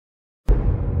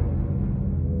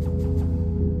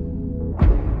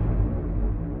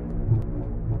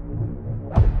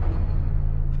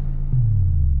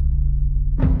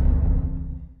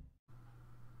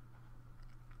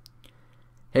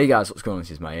Hey guys, what's going on?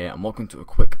 This is Matt here and welcome to a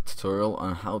quick tutorial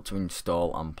on how to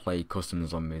install and play custom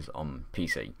zombies on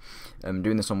PC. I'm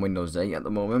doing this on Windows 8 at the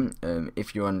moment.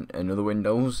 If you're on another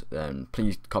Windows,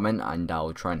 please comment and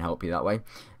I'll try and help you that way.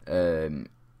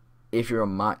 If you're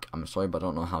on Mac, I'm sorry but I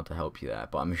don't know how to help you there,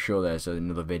 but I'm sure there's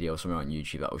another video somewhere on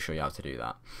YouTube that will show you how to do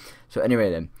that. So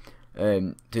anyway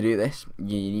then, to do this, you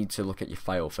need to look at your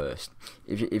file first.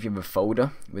 If you have a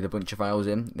folder with a bunch of files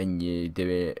in, then you do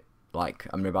it like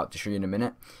I'm about to show you in a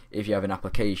minute. If you have an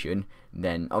application,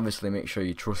 then obviously make sure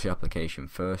you trust the application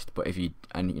first. But if you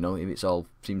if it's all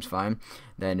seems fine,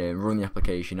 then run the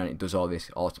application and it does all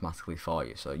this automatically for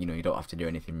you. So you don't have to do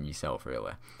anything yourself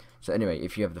really. So anyway,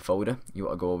 if you have the folder, you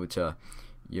want to go over to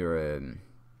your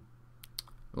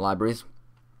libraries.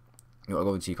 You want to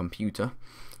go into your computer.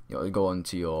 You want to go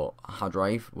onto your hard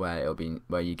drive where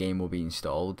your game will be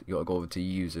installed. You want to go over to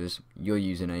users, your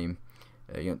username.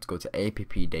 You want to go to app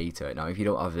data. Now if you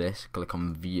don't have this, click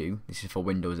on view. This is for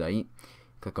Windows 8.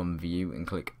 Click on view and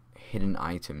click hidden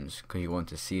items because you want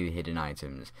to see the hidden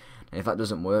items. And if that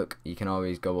doesn't work, you can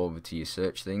always go over to your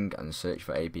search thing and search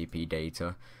for app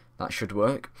data. That should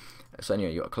work. So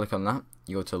anyway, you got to click on that.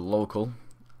 You go to local,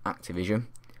 Activision,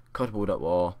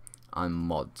 COD-War and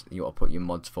mods. You want to put your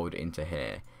mods folder into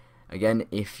here. Again,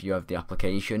 if you have the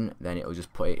application, then it will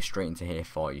just put it straight into here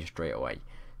for you straight away.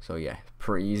 So yeah,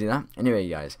 pretty easy that. Anyway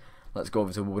guys, let's go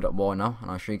over to COD-War now and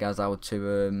I'll show you guys how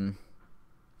to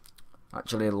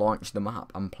actually launch the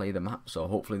map and play the map. So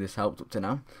hopefully this helped up to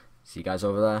now. See you guys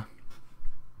over there.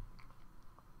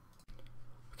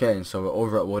 Okay, and so we're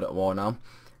over at COD-War now.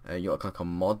 You got to click on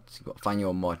mods. You got to find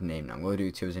your mod name. Now I'm going to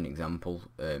do two as an example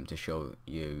to show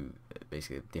you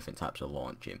basically different types of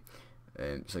launching.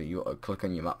 So you got to click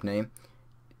on your map name.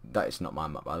 That is not my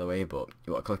map by the way, but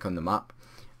you got to click on the map.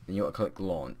 Then you want to click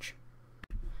launch.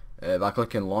 By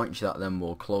clicking launch, that then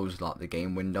will close the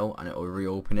game window and it will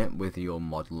reopen it with your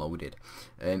mod loaded.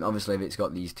 Obviously if it's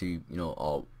got these two,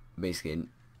 or basically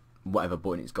whatever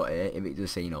button it's got here, if it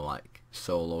does say like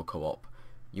solo co-op,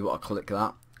 you want to click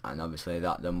that and obviously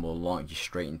that then will launch you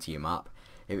straight into your map.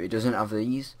 If it doesn't have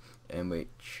these,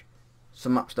 which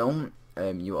some maps don't,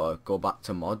 you want to go back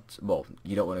to mods. Well,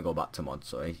 you don't want to go back to mods,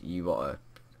 sorry. You want to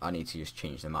I need to just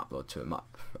change the map though to a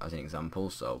map as an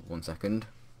example, so 1 second.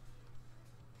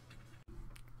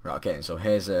 Right, okay, so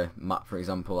here's a map for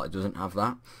example that doesn't have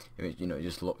that. It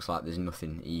just looks like there's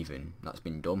nothing even that's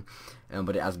been done,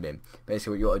 but it has been.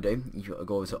 Basically what you want to do, you want to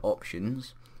go over to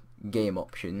options, game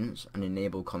options, and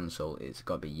enable console. It's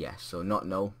got to be yes, so not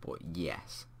no, but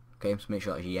yes. Okay, so make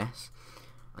sure that's yes.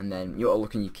 And then you want to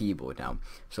look on your keyboard now.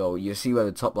 So you see where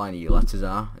the top line of your letters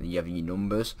are, and you have your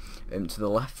numbers. To the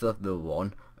left of the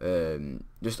one,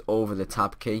 just over the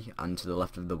tab key, and to the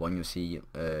left of the one, you'll see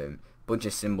a bunch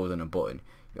of symbols and a button.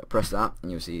 You got to press that, and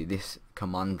you'll see this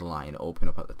command line open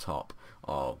up at the top,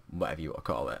 or whatever you want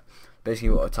to call it. Basically,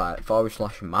 you want to type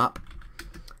 /map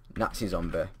Nazi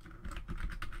zombie.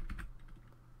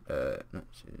 I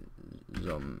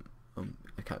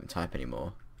can't even type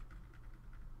anymore.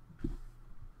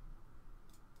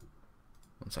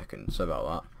 1 second, sorry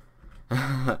about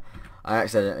that. I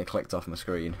accidentally clicked off my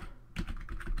screen.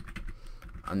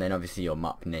 And then obviously your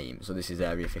map name. So this is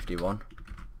Area 51.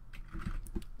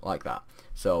 Like that.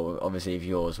 So obviously if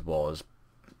yours was,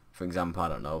 for example, I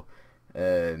don't know,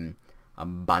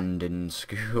 abandoned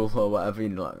school or whatever,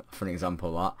 like for an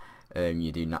example that,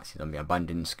 you do Nazi zombie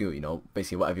abandoned school,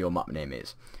 basically whatever your map name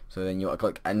is. So then you want to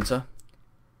click enter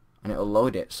and it'll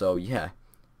load it. So yeah,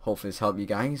 hopefully this helped you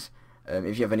guys.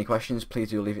 If you have any questions, please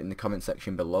do leave it in the comment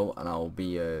section below, and I'll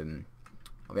be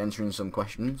answering some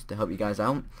questions to help you guys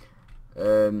out.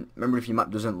 Remember, if your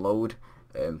map doesn't load,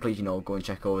 please go and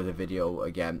check over the video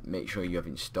again. Make sure you have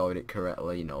installed it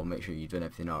correctly. Make sure you've done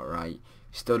everything alright.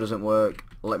 If it still doesn't work,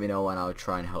 let me know and I'll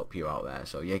try and help you out there.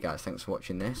 So yeah, guys, thanks for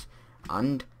watching this,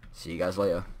 and see you guys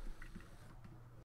later.